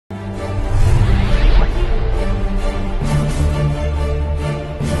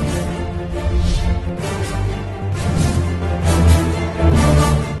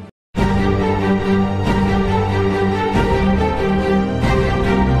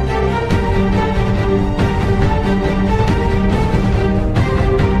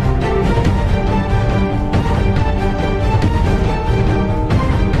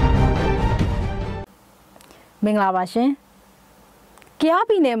င်္ဂလာပါရှင်။ကြား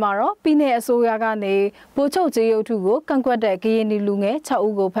ပြည်နယ်မှာတော့ပြည်နယ်အစိုးရကနေဗိုလ်ချုပ်ကြေးရုပ်ထုကိုကန့်ကွက်တဲ့ကရင်လူငယ်6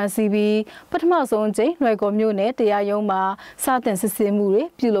ဦးကိုဖမ်းဆီးပြီးပထမဆုံးအကြိမ်လွယ်ကော်မြို့နယ်တရားရုံးမှာစတင်စစ်ဆေးမှုတွေ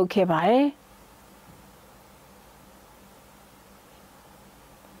ပြုလုပ်ခဲ့ပါတယ်။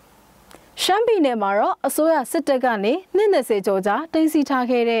ရှမ်းပြည်နယ်မှာတော့အစိုးရစစ်တပ်ကနေ20ကျော်ကြာတင်စီထား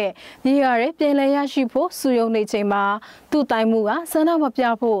ခဲ့တဲ့မြေယာတွေပြည်လည်ရရှိဖို့စုယုံနေချိန်မှာသူ့တိုင်မှုကဆန္ဒမပြ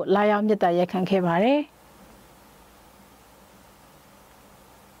ဖို့လာရောက်မြစ်တာရက်ခံခဲ့ပါတယ်။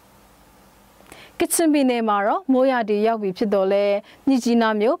ကချင်ပြည်နယ်မှာတော့မိုးရာတီရောက်ပြီဖြစ်တော့လဲမြကြီး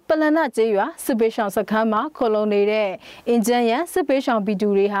နားမြို့ပလန်နာကျေးရွာစစ်ပေးဆောင်စခန်းမှာခေါ်လုံနေတဲ့အင်ဂျင်ရန်စစ်ပေးဆောင်ပြည်သူ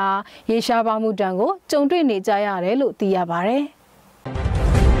တွေဟာရေရှားပါမှုတံကိုကြုံတွေ့နေကြရတယ်လို့သိရပါတယ်။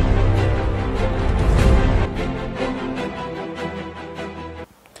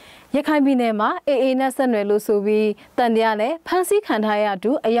ရခိုင်ပြည်နယ်မှာAAနဲ့ဆက်နွယ်လို့ဆိုပြီးတန်တရားနဲ့ဖမ်းဆီးခံထားရ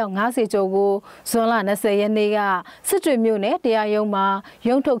သူအယောက်90ကျော်ကိုဇွန်လ20ရက်နေ့ကစစ်တွေမြို့နယ်တရားရုံးမှာ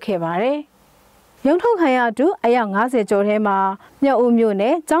ရုံးထုတ်ခဲ့ပါတယ်။ရုံးထုတ်ခံရသူအယောက်90ကျော်ထဲမှာမြောက်ဦးမြို့န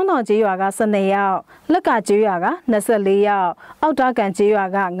ယ်ကျောင်းတော်ကျေးရွာက12ယောက်လက်ကကျေးရွာက24ယောက်အောက်တားကန်ကျေးရွာ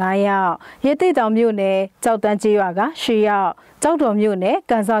က9ယောက်ရေတိတ်တောင်မြို့နယ်ကြောက်တန်းကျေးရွာက10ယောက်ကျောက်တော်မြို့နယ်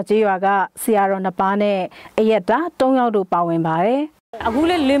ကန်ဆောက်ကျေးရွာကဆရာတော်2ပါးနဲ့အရက်တာ3ယောက်တို့ပါဝင်ပါတယ်။အခု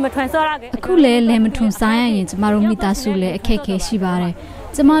လေလေမထွန်စားရခဲ့အခုလေလေမထွန်စားရရင်ကျမတို့မိသားစုလည်းအခက်ခဲရှိပါတယ်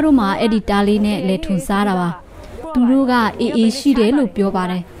ကျမတို့မှာအဲ့ဒီတားလေးနဲ့လေထွန်စားတာပါသူတို့ကအေးအေးရှိတယ်လို့ပြောပါ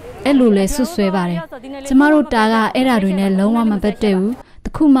တယ်အဲ့လိုလဲဆွဆွဲပါတယ်ကျမတို့တားကအဲ့ဓာတွေနဲ့လုံးဝမပတ်တဲ့ဘူးတ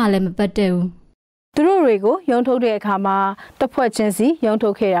ခုမှလည်းမပတ်တဲ့ဘူးသူတို့တွေကိုရုံထုတ်တဲ့အခါမှာတစ်ဖွဲ့ချင်းစီရုံထု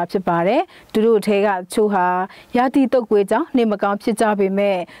တ်ခဲ့တာဖြစ်ပါတယ်သူတို့အထက်ကချို့ဟာရာသီတုပ်ကွေးကြောင့်နေမကောင်းဖြစ်ကြပေ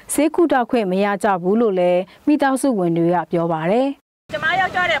မဲ့ဆေးကုသခွင့်မရကြဘူးလို့လည်းမိသားစုဝင်တွေကပြောပါတယ်ကျမရော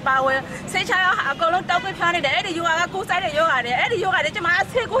က်ကြတဲ့ပါဝင်ဆေးချရအကုန်လုံးတောက်ပြဖျားနေတယ်အဲ့ဒီယောဂကကိုယ်ဆိုင်တဲ့ယောဂတယ်အဲ့ဒီယောဂတယ်ကျမ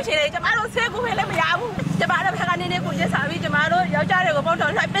ဆေးကုချင်တယ်ကျမတို့ဆေးကုခွင့်လည်းမရဘူးကျမတို့ဘက်ကနေနေကိုရက်စားပြီးကျမတို့ယောက်ျားတွေကိုပေါ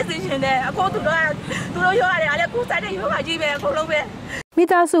တော့လိုက်ပစ်စီရှင်တယ်အခုသူတို့ယောဂတယ်လည်းကိုယ်ဆိုင်တဲ့ယောဂကြီးပဲအကုန်လုံးပဲမိ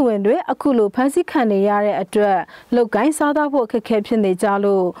သားစုဝင်တွေအခုလိုဖမ်းဆီးခံနေရတဲ့အတွက်လုတ်ကိုင်းစားဖို့အခက်အခဲဖြစ်နေကြ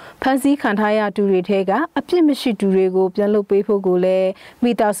လို့ဖမ်းဆီးခံထားရသူတွေထဲကအပြစ်မရှိသူတွေကိုပြန်လုပ်ပေးဖို့ကိုလည်း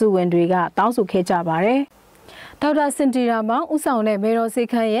မိသားစုဝင်တွေကတောင်းဆိုခဲ့ကြပါတယ်ဒေါက်တာစင်တီရာမောင်ဦးဆောင်တဲ့မေတော်စေ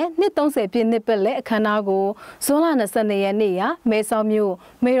ခန်းရဲ့နှစ်30ပြည့်နှစ်ပတ်လည်အခမ်းအနားကိုဇွန်လ22ရက်နေ့ကမဲဆောက်မြို့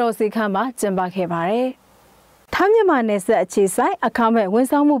မေတော်စေခန်းမှာကျင်းပခဲ့ပါတယ်။ထိုင်းမြန်မာနယ်စပ်အခြေဆိုင်အခမဲ့ဝန်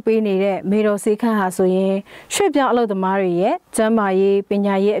ဆောင်မှုပေးနေတဲ့မေတော်စေခန်းဟာဆိုရင်ရွှေ့ပြောင်းအလုပ်သမားတွေရဲ့ကျန်းမာရေးပ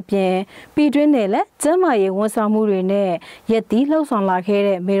ညာရေးအပြင်ပြည်တွင်းနယ်และကျန်းမာရေးဝန်ဆောင်မှုတွေနဲ့ရက်တီလှုပ်ဆောင်လာခဲ့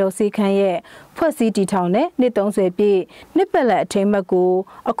တဲ့မေတော်စေခန်းရဲ့ဖွဲ့စည်းတည်ထောင်တဲ့နှစ်30ပြည့်နှစ်ပတ်လည်အထိမ်းအမှတ်ကို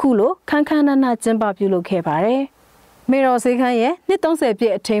အခုလိုခန်းခန်းနာနာကျင်းပပြုလုပ်ခဲ့ပါတယ်။မေတော်စေခန်းရဲ့နှစ်30ပြ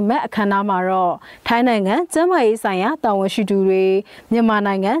ည့်အထိမ်းအမှတ်အခမ်းအနားမှာတော့ထိုင်းနိုင်ငံကျန်းမာရေးဆိုင်ရာတာဝန်ရှိသူတွေမြန်မာ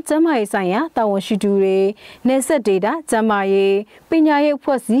နိုင်ငံကျန်းမာရေးဆိုင်ရာတာဝန်ရှိသူတွေနယ်စပ်ဒေသကျန်းမာရေးပညာရေးအ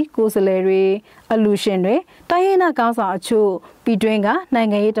ဖွဲ့အစည်းကိုယ်စားလှယ်တွေအလူရှင်တွေတိုင်းရင်းသားကောင်းဆောင်အချို့ပြည်တွင်းကနိုင်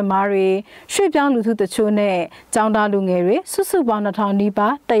ငံရေးသမားတွေရွှေ့ပြောင်းလူထုတချို့နဲ့ကျောင်းသားလူငယ်တွေစုစုပေါင်း2000နီး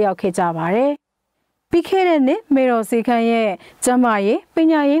ပါးတက်ရောက်ခဲ့ကြပါတယ်ပြီးခဲ့တဲ့နှစ်မေတော်စေခန်းရဲ့ကျန်းမာရေးပ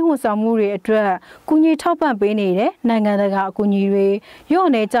ညာရေးဝန်ဆောင်မှုတွေအတွက်ကူညီထောက်ပံ့ပေးနေတဲ့နိုင်ငံတကာအကူအညီတွေရော့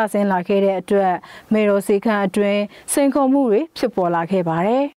နေကျဆင်းလာခဲ့တဲ့အတွက်မေတော်စေခန်းအတွင်းစိန်ခေါ်မှုတွေဖြစ်ပေါ်လာခဲ့ပါတ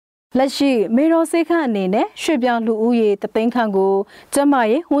ယ်။လက်ရှိမေတော်စေခန်းအနေနဲ့ရွှေ့ပြောင်းလူဦးရေတသိန်းခန့်ကိုကျန်းမာ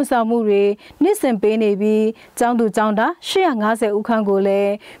ရေးဝန်ဆောင်မှုတွေနှစ်စဉ်ပေးနေပြီးကျောင်းသူကျောင်းသား850ဦးခန့်ကိုလ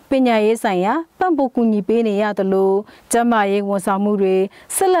ည်းပညာရေးဆိုင်ရာပံ့ပိုးကူညီပေးနေရသလိုကျန်းမာရေးဝန်ဆောင်မှုတွေ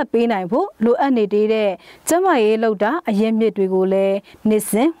ဆက်လက်ပေးနိုင်ဖို့လိုအပ်နေတဲ့ကျန်းမာရေးလုပ်တာအရင်းမြစ်တွေကိုလည်းနှစ်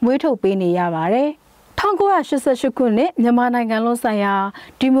စဉ်မွေးထုတ်ပေးနေရပါတယ်။1988ခုနှစ်မြန်မာနိုင်ငံလုံးဆိုင်ရာ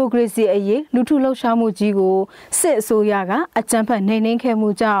ဒီမိုကရေစီအရေးလူထုလှုပ်ရှားမှုကြီးကိုစစ်အစိုးရကအကြမ်းဖက်နှိမ်နင်းခဲ့မှု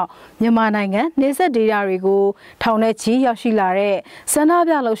ကြောင့်မြန်မာနိုင်ငံနေဆက်ဒေသတွေကိုထောင်နဲ့ချီရောက်ရှိလာတဲ့ဆန္ဒ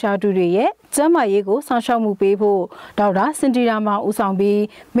ပြလှုပ်ရှားသူတွေရဲ့ကျန်းမာရေးကိုဆောင်ရှောက်မှုပေးဖို့ဒေါက်တာစင်တီရာမောင်ဦးဆောင်ပြီး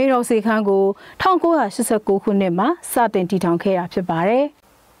မေတော်စေခန်းကို1989ခုနှစ်မှာစတင်တည်ထောင်ခဲ့တာဖြစ်ပါတယ်။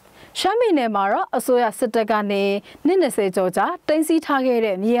ရှမ်းပြည်နယ်မှာတော့အစိုးရစစ်တပ်ကနေ20ကျော်ကြာတင်စီထားခဲ့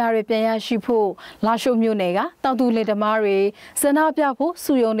တဲ့မြေယာတွေပြန်ရရှိဖို့လာရှိုးမြို့နယ်ကတောင်သူလယ်သမားတွေဆန္ဒပြဖို့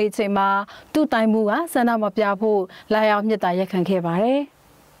စုယုံနေချိန်မှာသူ့တိုင်မှုကဆန္ဒမပြဖို့လာရောက်မြစ်တာရက်ခံခဲ့ပါတယ်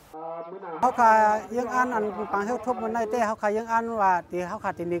เขาขายยังอันปังเฮลทุบมันได้แต่เขาขายยังอันว่าที่เขาข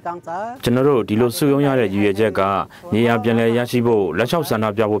ายที่นี่กังเจอကျွန်တော်တို့ဒီလိုစုယုံရတဲ့ရည်ရွယ်ချက်ကနေရာပြန်လည်ရရှိဖို့လက်ချောက်ဆန္ဒ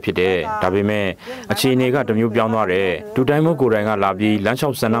ပြဖို့ဖြစ်တယ်ဒါပေမဲ့အခြေအနေကတမျိုးပြောင်းသွားတယ်ဒူတိုင်းမို့ကိုယ်တိုင်ကလာပြီးလမ်း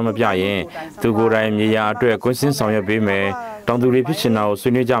လျှောက်ဆန္ဒမပြရင်သူကိုယ်တိုင်မြေယာအတွက်ကွင်းစင်းဆောင်ရွက်ပေးမယ်တောင်သူတွေဖြစ်ချင်တာကို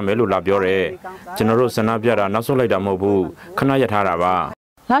ဆွေးနွေးကြမယ်လို့လာပြောတယ်ကျွန်တော်တို့ဆန္ဒပြတာနောက်ဆုံးလိုက်တာမဟုတ်ဘူးခဏရထားတာပါ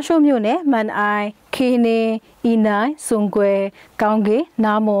လာရှိုးမြို့နယ်မန်အိုင်ခေနေအီနိုင်စွန်ကွယ်ကောင်းကေ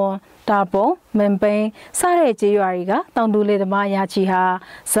နာမွန် တာပုံမန်ပိန်စားတဲ့ကြေးရွာတွေကတောင်တူလေသမားရာချီဟာ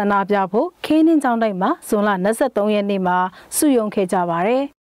ဆန္ဒပြဖို့ခင်းနှင်းကျောင်းတိုက်မှာဇွန်လ23ရက်နေ့မှာစုရုံးခဲ့ကြပါတယ်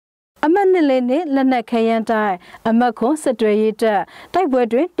အမတ်နှစ်လေးနဲ့လက်နက်ခဲယမ်းတိုက်အမတ်ခွန်စစ်တွေရေးတက်တိုက်ပွဲ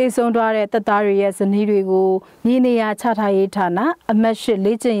တွင်တိတ်ဆုံးသွားတဲ့တပ်သားတွေရဲ့ဇနီးတွေကိုမြေနေရာချထားရေးဌာနအမတ်8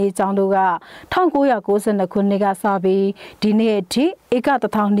လေ့ကျင့်ရေးကျောင်းတို့က1992ခုနှစ်ကစပြီးဒီနေ့အထိဧက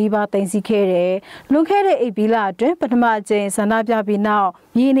1000နီးပါးတင်စီခဲ့တယ်လွန်ခဲ့တဲ့ဧပြီလအတွင်းပထမအကြိမ်ဆန္ဒပြပြီးနောက်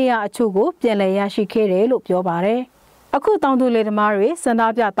မြေနေရာအချို့ကိုပြန်လည်ရရှိခဲ့တယ်လို့ပြောပါတယ်အခုတောင်သူလေသမားတွေစန္ဒ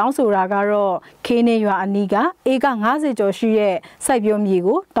ပြတောင်းဆိုတာကတော့ခင်းနေရွာအနီးကဧက90ကျော်ရှိတဲ့စိုက်ပျိုးမြေ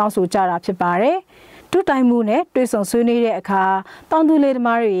ကိုတောင်းဆိုကြတာဖြစ်ပါတယ်။တူတိုင်မှုနဲ့တွေ့ဆုံဆွေးနွေးတဲ့အခါတောင်သူလေသ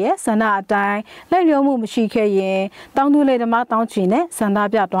မားတွေရဲ့ဆန္ဒအတိုင်းလိုက်လျောမှုမရှိခဲ့ရင်တောင်သူလေသမားတောင်းချင်နဲ့ဆန္ဒ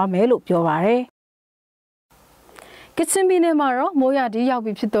ပြသွားမယ်လို့ပြောပါတယ်။ကချင်ပြည်နယ်မှာတော့မိုးရတီရောက်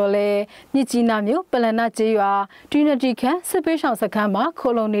ပြီဖြစ်တော့လဲမြစ်ကြီးနားမြို့ပလန်နာကျေးရွာဒူနတီခန့်စစ်ပေးဆောင်စခန်းမှာ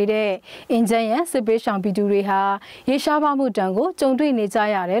ခိုလုံနေတဲ့အင်ဂျင်ရန်စစ်ပေးဆောင်ပြည်သူတွေဟာရေရှားပါမှုတံကိုကြုံတွေ့နေကြ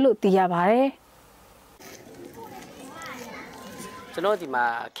ရတယ်လို့သိရပါတယ်ကျွန်တော်ဒီမှာ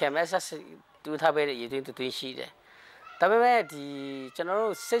KMS တူထားပေးတဲ့ရေသွင်းသွင်းရှိတယ်ဒါပေမဲ့ဒီကျွန်တော်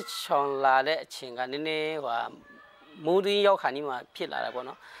တို့စစ်ချောင်လာတဲ့အချိန်ကနည်းနည်းဟိုမိုးသွင်းရောက်ခါနီးမှာဖြစ်လာတာပေါ့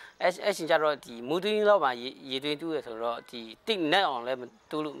နော်အဲ့ရှင်ကြတော့ဒီမူသွင်းလောက်မှာရေသွင်းတူးရဆိုတော့ဒီတိတ်နဲ့အောင်လည်း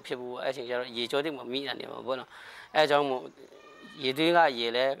တူးလို့မဖြစ်ဘူးအဲ့ရှင်ကြတော့ရေကြောတိတ်မမိနိုင်ဘူးပေါ့နော်အဲ့ကြောင့်မို့ရေသွင်းကရေ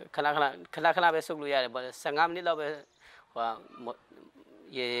လဲခဏပဲစုပ်လို့ရတယ်ပေါ့15မိနစ်လောက်ပဲဟို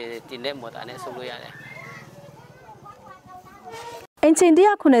ရေတင်တဲ့မော်တာနဲ့စုပ်လို့ရတယ်အင်ဂျင်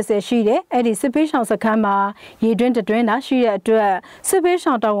190ရှိတဲ့အဲ့ဒီစစ်ပေးဆောင်စခန်းမှာရေတွင်းတွင်းတာရှိတဲ့အတွက်စစ်ပေး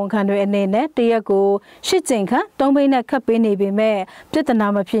ဆောင်တာဝန်ခံတွေအနေနဲ့တရက်ကို8ကြိမ်ခန့်3ဘိန်းနဲ့ခတ်ပေးနေပေမဲ့ပြဿနာ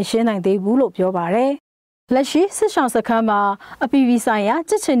မဖြေရှင်းနိုင်သေးဘူးလို့ပြောပါတယ်လက်ရှိစစ်ဆောင်စခန်းမှာအပြည်ပြည်ဆိုင်ရာ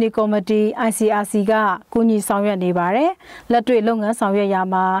ကြစ်ချင်နီကော်မတီ ICRC ကကူညီဆောင်ရွက်နေပါတယ်လက်တွေ့လုပ်ငန်းဆောင်ရွက်ရာ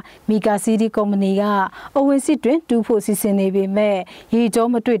မှာမီကာစီဒီကုမ္ပဏီကအဝင်စစ်တွင်တူးဖို့စီစဉ်နေပေမဲ့ရေကြော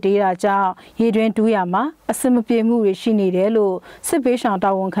မတွေ့သေးတာကြောင့်ရေတွင်တူးရမှာအဆင်မပြေမှုတွေရှိနေတယ်လို့စစ်ပေးဆောင်တာ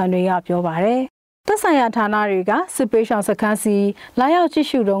ဝန်ခံတွေကပြောပါတယ်သက်ဆိုင်ရာဌာနတွေကစစ်ပေးဆောင်စခန်းစီလာရောက်ကြည့်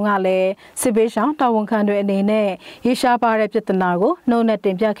ရှုတုန်းကလည်းစစ်ပေးဆောင်တာဝန်ခံတွေအနေနဲ့ရေရှားပါတဲ့ပြဿနာကိုနှုတ်နဲ့တ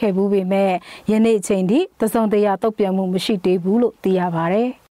င်ပြခဲ့မှုပေမဲ့ယနေ့အချိန်ထိသစုံတရာတုတ်ပြန်မှုမရှိသေးဘူးလို့သိရပါတယ်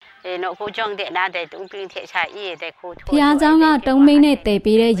ဖျားเจ้าကတုံးမိန်နဲ့တည်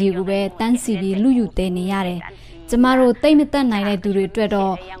ပေးတဲ့ရေကိုပဲတန်းစီပြီးလူယူတည်နေရတယ်ကျမတို့တိတ်မတက်နိုင်တဲ့သူတွေအတွက်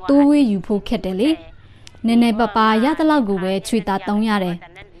တော့တိုးဝေးယူဖို့ခက်တယ်လေနည်းနည်းပပရတဲ့လောက်ကိုပဲချွေတာတုံးရတယ်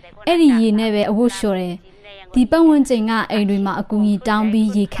အဲ့ဒီရေနဲ့ပဲအဝတ်လျှော်တယ်ဒီပတ်ဝန်းကျင်ကအိမ်တွေမှာအကူကြီးတောင်းပြီး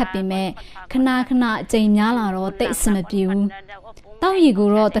ရေခတ်ပင်မဲ့ခဏခဏအကျိန်များလာတော့တိတ်အဆင်မပြေဘူးတောက်ရေကို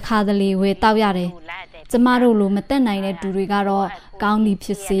တော့တခါတလေဝယ်တောက်ရတယ်ကျမတို့လိုမတက်နိုင်တဲ့သူတွေကတော့ကောင်းသည်ဖြ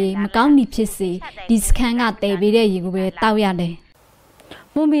စ်စေမကောင်းသည်ဖြစ်စေဒီစခန်းကတည်ပေးတဲ့ရေကိုပဲတောက်ရတယ်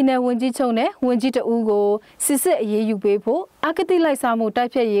မွန်ပြည်နယ်ဝန်ကြီးချုပ်နဲ့ဝန်ကြီးတဦးကိုစစ်အရေးယူပေးဖို့အကတိလိုက်စားမှုတို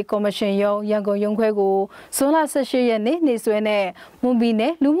က်ဖျက်ရေးကော်မရှင်ရုံးရန်ကုန်ရုံးခွဲကိုဇွန်လ18ရက်နေ့နေ့စွဲနဲ့မွန်ပြည်န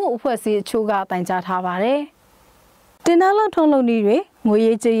ယ်လူမှုအဖွဲ့အစည်းအချို့ကတိုင်ကြားထားပါတယ်။တင်နာလောက်ထုံးလုံနည်းတွေငွေ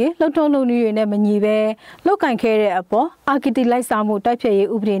ရေးကြေးရေးလှုပ်ထုံးလုံနည်းတွေနဲ့မညီပဲလောက်ကင်ခဲ့တဲ့အပေါ်အကတိလိုက်စားမှုတိုက်ဖျက်ရေး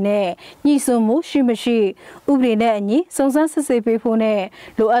ဥပဒေနဲ့ညှိစွန်းမှုရှိမရှိဥပဒေနဲ့အညီစုံစမ်းစစ်ဆေးပေးဖို့နဲ့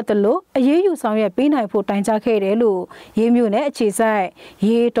လိုအပ်သလိုအရေးယူဆောင်ရွက်ပေးနိုင်ဖို့တိုင်ကြားခဲ့တယ်လို့ရေးမြို့နယ်အခြေစိုက်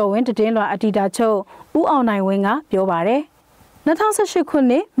ရေးတော်ဝင်တည်င်းလွှာအတီတာချုပ်ဦးအောင်နိုင်ဝင်းကပြောပါတယ်2018ခု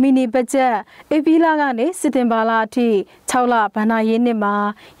နှစ်မီနီဘတ်ဂျက်ဧပြီလကနေစက်တင်ဘာလအထိ6လဘဏ္ဍာရေးနှစ်မှာ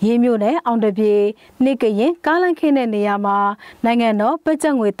ရေးမြို့နယ်အောင်တပြေနေကရင်ကားလမ်းခင်းတဲ့နေရာမှာနိုင်ငံတော်ဘတ်ဂျ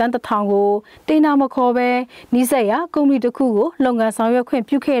က်ငွေတန်း1000ကိုတင်နာမခေါ်ပဲနီးစပ်ရာကုမ္ပဏီတစ်ခုကိုလုပ်ငန်းဆောင်ရွက်ခွင့်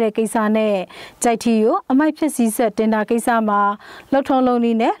ပြုခဲ့တဲ့ကိစ္စနဲ့ကြိုက်ထီကိုအမိုက်ဖြစ်စည်းဆက်တင်တာကိစ္စမှာလှုပ်ထုံးလုံးန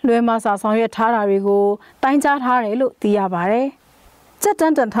ည်းနဲ့လွဲမစာဆောင်ရွက်ထားတာတွေကိုတိုင်ကြားထားတယ်လို့သိရပါတယ်ကျက်တ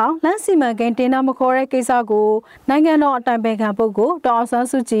န်တန်ထောင်လမ်းစီမံကိန်းတင်နာမခေါ်တဲ့ကိစ္စကိုနိုင်ငံတော်အတိုင်ပင်ခံပုဂ္ဂိုလ်ဒေါအောင်ဆန်း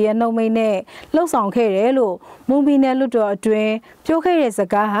စုကြည်ရဲ့နှုတ်မိတ်နဲ့လှုပ်ဆောင်ခဲ့တယ်လို့မွန်ပြည်နယ်လွှတ်တော်အတွင်းပြောခဲ့တဲ့စ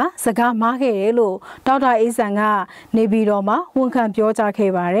ကားဟာစကားမှားခဲ့တယ်လို့ဒေါက်တာအေးဆန်ကနေပြည်တော်မှာဝန်ခံပြောကြား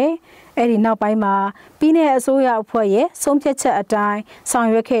ခဲ့ပါတယ်။အဲ့ဒီနောက်ပိုင်းမှာပြည်내အစိုးရအဖွဲ့ရဲ့ဆုံးဖြတ်ချက်အတိုင်းဆောင်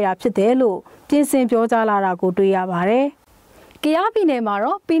ရွက်ခဲ့တာဖြစ်တယ်လို့ပြင်ဆင်ပြောကြားလာတာကိုတွေ့ရပါတယ်။ကယားပြည်နယ်မှာ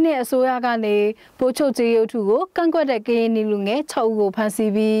တော့ပြည်내အစိုးရကနေဗိုလ်ချုပ်ကြေးရုပ်ထုကိုကန့်ကွက်တဲ့ကရင်လူငယ်6ဦးကိုဖမ်း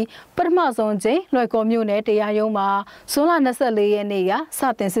ဆီးပြီးပထမဆုံးချိန်လွယ်ကော်မြို့နယ်တရားရုံးမှာဇွန်လ24ရက်နေ့ကစ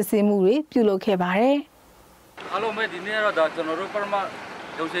တင်စစ်ဆေးမှုတွေပြုလုပ်ခဲ့ပါတယ်။အားလုံးပဲဒီနေ့ကတော့ကျွန်တော်တို့ပထမ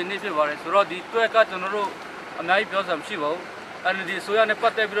ရုံးချိန်နေ့ဖြစ်ပါတယ်ဆိုတော့ဒီတွက်ကကျွန်တော်တို့အများကြီးပြောစရာမရှိပါဘူး။အဲဒီအစိုးရနဲ့ပ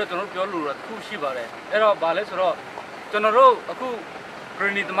တ်သက်ပြီးတော့ကျွန်တော်တို့ပြောလို့ရတစ်ခုရှိပါတယ်။အဲ့တော့ဗာလဲဆိုတော့ကျွန်တော်တို့အခုဂ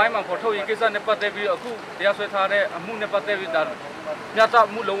ရနီသမိုင်းမှာဖော်ထုတ်ရေးကိစ္စနဲ့ပတ်သက်ပြီးအခုတရားစွဲထားတဲ့အမှုနဲ့ပတ်သက်ပြီးဒါညတာ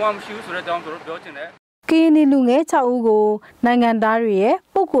မှုလုံးဝမရှိဘူးဆိုတဲ့အကြောင်းကျွန်တော်ပြောချင်တယ်က ကရင်နီလူငယ်6ဦးကိုနိုင်ငံသားတွေရဲ့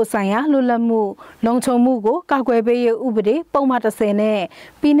ပုဂ္ဂိုလ်ဆိုင်ရာလွတ်လပ်မှုလုံခြုံမှုကိုကာကွယ်ပေးရေးဥပဒေပုံမှန်30နဲ့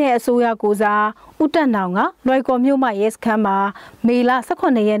ပြည်내အစိုးရကိုစားဦးတက်နောင်ကလွိုက်ကော်မြို့မှရဲစခန်းမှာမေလ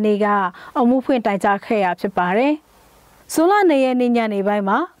18ရက်နေ့ကအမှုဖွင့်တိုင်ကြားခဲ့ရဖြစ်ပါတယ်။ဇွန်လ2ရက်နေ့ညနေပိုင်း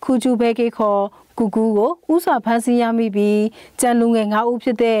မှာခူကျူဘဲကေခေါ်ကူကူကိုဥစွာဖမ်းဆီးရမိပြီးကျန်လူငယ်9ဦးဖြ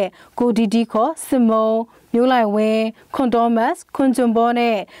စ်တဲ့ကိုဒီဒီခေါ်စင်မုံမျိုးလိုက်ဝင်းခွန်တော်မတ်ခွန်ကျွန်းဘော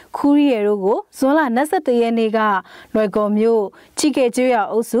နဲ့ခူရီရဲတို့ကိုဇွန်လ21ရက်နေ့ကလွိုက်ကော်မြို့ချီကေကျွော်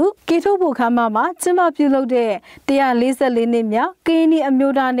အုပ်စုကေထုတ်ဖို့ခမ်းမမှာကျင်းပပြုလုပ်တဲ့144နှစ်မြောက်ကရင်နီအ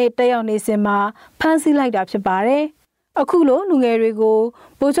မျိုးသားနေ့တက်ရောက်နေစဉ်မှာဖမ်းဆီးလိုက်တာဖြစ်ပါတယ်။အခုလိုလူငယ်တွေကို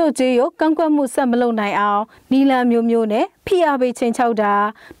ဗိုလ်ချုပ်ကျေးရုပ်ကန့်ကွက်မှုဆက်မလုပ်နိုင်အောင်နီလန်မျိုးနဲ့ဖိအားပေးချိန်ချောက်တာ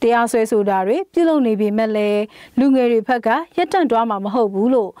တရားစွဲဆိုတာတွေပြုလုပ်နေပေမဲ့လည်းလူငယ်တွေဘက်ကရက်တန့်သွားမှာမဟုတ်ဘူး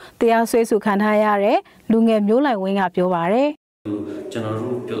လို့တရားစွဲဆိုခံထားရတဲ့လူငယ်မျိုးလိုက်ဝင်းကပြောပါတယ်ကျွန်တော်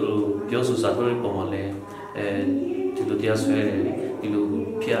တို့ပြောဆိုစာထုတ်တဲ့ပုံမှာလည်းဒီလိုတရားစွဲတယ်ဒီလို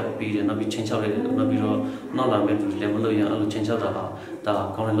ဖိအားပေးတယ်နောက်ပြီးချိန်ချောက်တယ်နောက်ပြီးတော့နောက်လာမဲ့လူတွေလည်းမလုပ်ရအောင်အဲ့လိုချိန်ချောက်တာဟာဒါ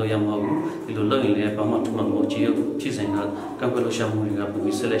ကောင်းတဲ့လုပ်ရမှာမဟုတ်ဘူးဒီလိုလုပ်ရင်လည်းဘာမှထမမဟုတ်ကြီးဖြစ်စဉ်ကကန့်ကွက်လို့ရှာမှုတွေကပုံ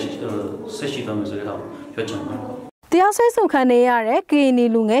ပြီးဆက်ရှိသွားမယ်ဆိုတဲ့ဟာပြောချင်ပါတယ်တရားစွဲဆိုခံနေရတဲ့ကရင်နီ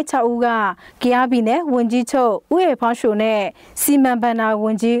လူငယ်6ဦးကကယားပြည်နယ်ဝန်ကြီးချုပ်ဦးရေဖောင်းရှိုနဲ့စီမံဘဏ္ဍာဝ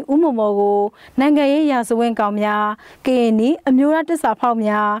န်ကြီးဦးမော်မော်ကိုနိုင်ငံရေးရာဇဝင်ကောင်များကရင်နီအမျိုးသားတစ္ဆာဖောက်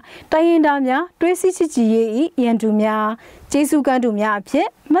များတိုင်းရင်းသားများတွဲစည်းချစ်ကြည်ရေး၏ရန်သူများကျေးဇူးကမ်းသူများအဖြစ်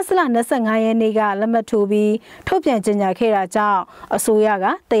မတ်လ25ရက်နေ့ကလက်မှတ်ထိုးပြီးထုတ်ပြန်ကြေညာခဲ့တာကြောင့်အစိုးရက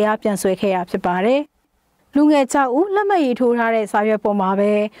တရားပြန်စွဲခဲ့ရဖြစ်ပါတယ်လူငယ်6ဦးလက်မှတ်ရေးထိုးထားတဲ့စာရွက်ပေါ်မှာ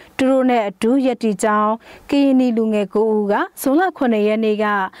ပဲသူတို့နဲ့အတူရက်တီကြောင်းကရင်နီလူငယ်9ဦးကဇွန်လ9ရက်နေ့က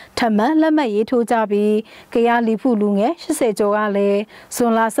ထပ်မံလက်မှတ်ရေးထိုးကြပြီးကယားလီဖူလူငယ်80ကျော်ကလည်းဇွ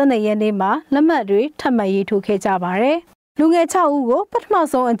န်လ12ရက်နေ့မှာလက်မှတ်တွေထပ်မံရေးထိုးခဲ့ကြပါတယ်လူငယ်6ဦးကိုပထမ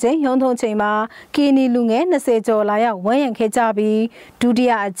ဆုံးအကြိမ်ရုံးထုံးချိန်မှာကရင်နီလူငယ်20ကျော်လာရောက်ဝန်းရံခဲ့ကြပြီးဒုတိ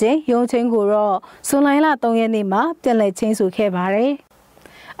ယအကြိမ်ရုံးချိန်ကိုတော့ဇွန်လ3ရက်နေ့မှာပြန်လည်ချင်းဆိုခဲ့ပါတယ်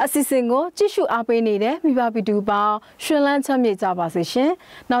အစီအစဉ်ကိုကြည့်ရှုအားပေးနေတဲ့မိဘဗီဒီယိုပေါင်းရှင်လန်းချမ်းမြေ့ကြပါစေရှင်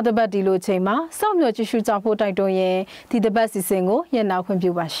။နောက်တစ်ပတ်ဒီလိုချိန်မှာစောင့်မျှော်ကြည့်ရှုကြဖို့တိုက်တွန်းရင်ဒီတစ်ပတ်စီစဉ်ကိုရန်နာခွင့်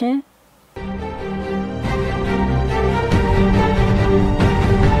ပြုပါရှင်။